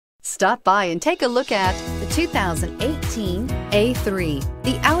Stop by and take a look at the 2018 A3.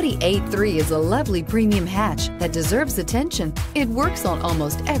 The Audi A3 is a lovely premium hatch that deserves attention. It works on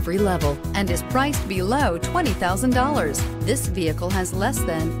almost every level and is priced below $20,000. This vehicle has less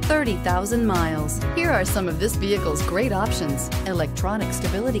than 30,000 miles. Here are some of this vehicle's great options: electronic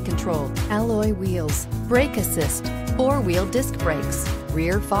stability control, alloy wheels, brake assist, four-wheel disc brakes,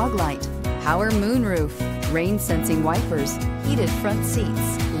 rear fog light, power moonroof, rain sensing wipers, heated front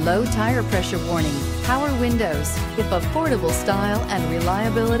seats, low tire pressure warning, power windows. If affordable style and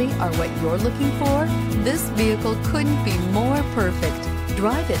reliability are what you're looking for, this vehicle couldn't be more perfect.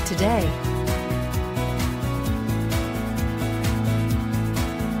 Drive it today.